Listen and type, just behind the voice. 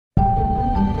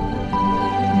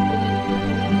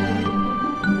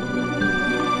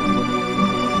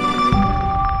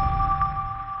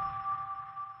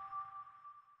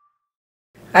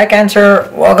Hi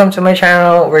Cancer, welcome to my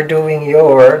channel. We're doing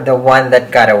the one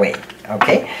that got away.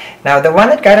 Okay, now the one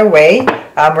that got away,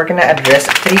 we're gonna address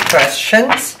 3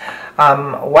 questions.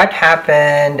 What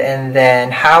happened, and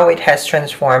then how it has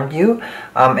transformed you,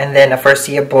 and then a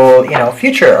foreseeable,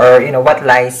 future, or what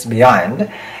lies beyond,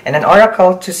 and an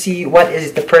oracle to see what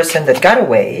is the person that got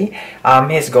away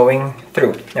is going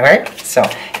through. All right, so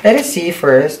let us see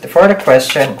first for the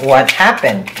question, what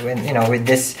happened when with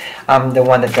this the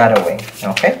one that got away.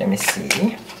 Okay, let me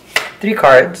see. 3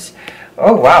 cards.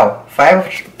 Oh wow, 5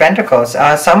 of Pentacles.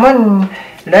 Someone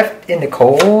left in the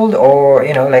cold, or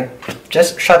like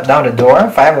just shut down the door.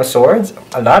 5 of Swords.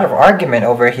 A lot of argument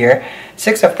over here.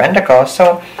 6 of Pentacles.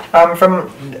 So from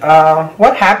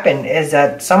what happened is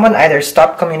that someone either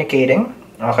stopped communicating.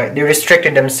 Okay, they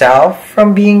restricted themselves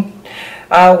from being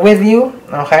with you.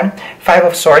 Okay, 5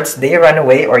 of Swords, they run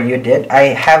away, or you did.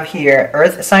 I have here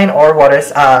earth sign or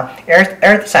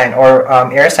earth sign or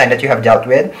air sign that you have dealt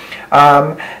with.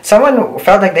 Someone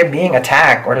felt like they're being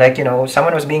attacked, or like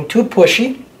someone was being too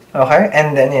pushy. Okay,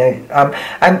 and then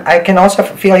I can also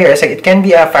feel here, it's like it can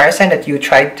be a fire sign that you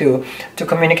tried to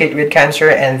communicate with Cancer,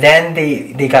 and then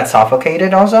they got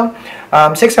suffocated also.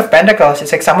 6 of Pentacles,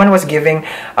 it's like someone was giving,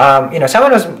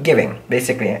 someone was giving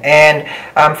basically, and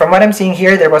from what I'm seeing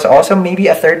here, there was also maybe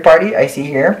a third party I see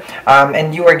here,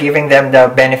 and you were giving them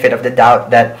the benefit of the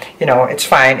doubt that it's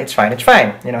fine, it's fine, it's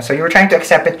fine. So you were trying to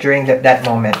accept it during that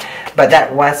moment, but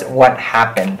that was what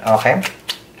happened. Okay.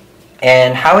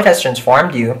 And how it has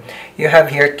transformed you, you have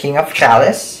here King of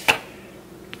Chalice,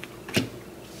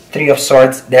 3 of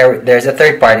Swords, there's a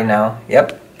third party now,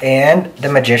 yep, and the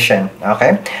Magician.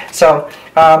 Okay, so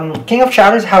King of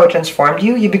Chalice, how it transformed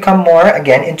you, you become more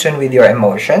again in tune with your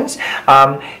emotions.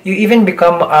 You even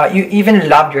become you even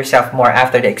loved yourself more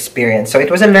after the experience. So it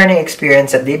was a learning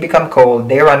experience that they become cold,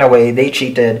 they run away, they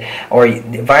cheated, or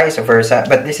vice versa,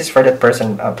 but this is for that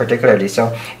person particularly.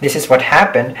 So this is what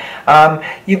happened.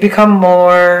 You become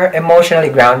more emotionally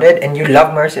grounded, and you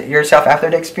love yourself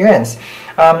after the experience.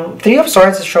 3 of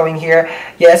Swords is showing here.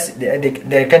 Yes,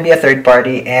 there can be a third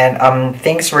party, and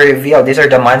things were revealed. These are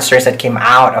the monsters that came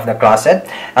out of the closet.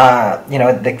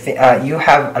 You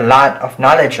have a lot of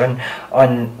knowledge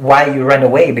on why you run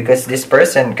away, because this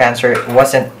person, Cancer,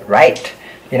 wasn't right.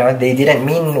 They didn't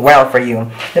mean well for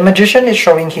you. The Magician is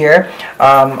showing here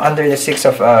under the 6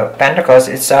 of Pentacles.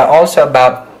 It's also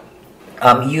about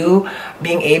you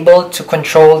being able to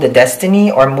control the destiny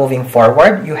or moving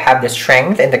forward. You have the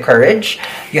strength and the courage.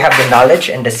 You have the knowledge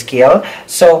and the skill.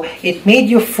 So it made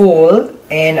you full,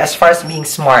 and as far as being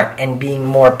smart and being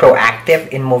more proactive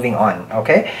in moving on.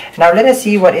 Okay, now let us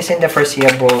see what is in the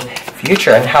foreseeable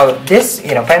future, and how this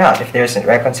pan out. If there's a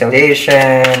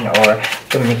reconciliation or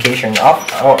communication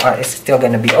is still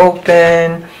going to be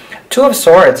open. 2 of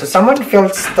Swords, so someone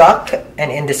feels stuck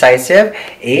and indecisive.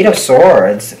 8 of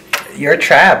Swords, you're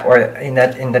trapped, or in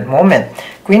that moment.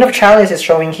 Queen of Chalice is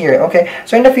showing here. Okay,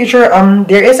 so in the future,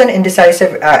 there is an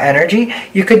indecisive energy.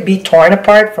 You could be torn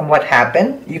apart from what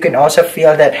happened. You can also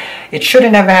feel that it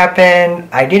shouldn't have happened.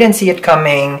 I didn't see it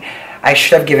coming. I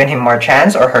should have given him more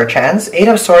chance, or her chance. 8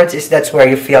 of Swords is, that's where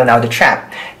you feel now the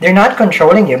trap. They're not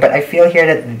controlling you, but I feel here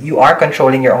that you are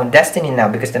controlling your own destiny now,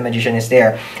 because the Magician is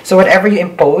there. So whatever you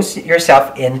impose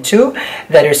yourself into,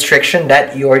 the restriction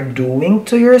that you're doing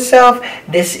to yourself,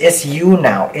 this is you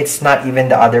now. It's not even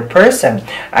the other person,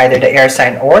 either the air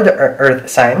sign or the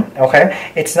earth sign.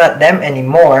 Okay, it's not them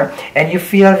anymore, and you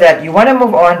feel that you want to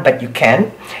move on, but you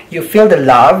can't. You feel the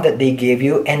love that they gave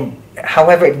you, and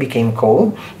however it became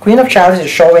cold. Queen of Chalice is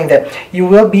showing that you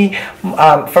will be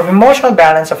from emotional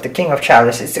balance of the King of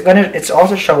Chalice. It's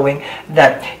also showing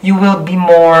that you will be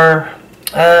more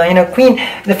Queen,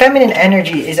 the feminine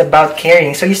energy is about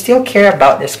caring, so you still care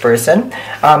about this person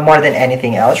more than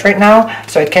anything else right now.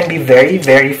 So it can be very,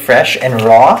 very fresh and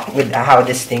raw with how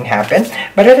this thing happened.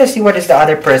 But let us see what is the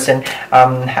other person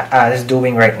is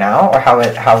doing right now, or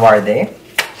how are they.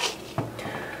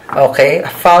 Okay,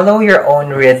 follow your own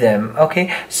rhythm.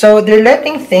 Okay, so they're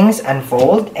letting things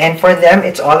unfold, and for them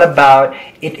it's all about,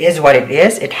 it is what it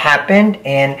is, it happened,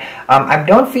 and I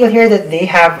don't feel here that they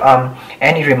have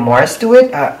any remorse to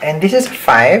it. And this is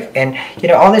 5, and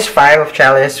all this 5 of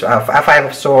Chalice, 5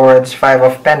 of Swords, 5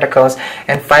 of Pentacles,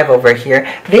 and 5 over here,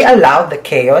 they allowed the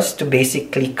chaos to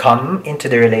basically come into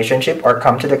the relationship or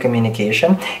come to the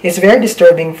communication. It's very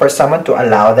disturbing for someone to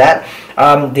allow that.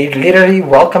 They literally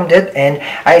welcomed it, and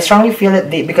I strongly feel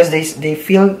that because they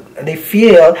feel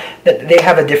that they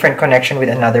have a different connection with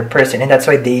another person, and that's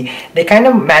why they kind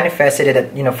of manifested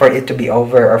it, for it to be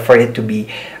over, or for it to be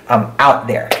out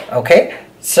there. Okay,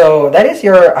 so that is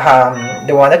your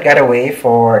the one that got away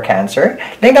for cancer.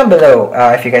 Link down below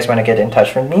if you guys want to get in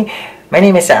touch with me. My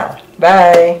name is Sal.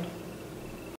 Bye!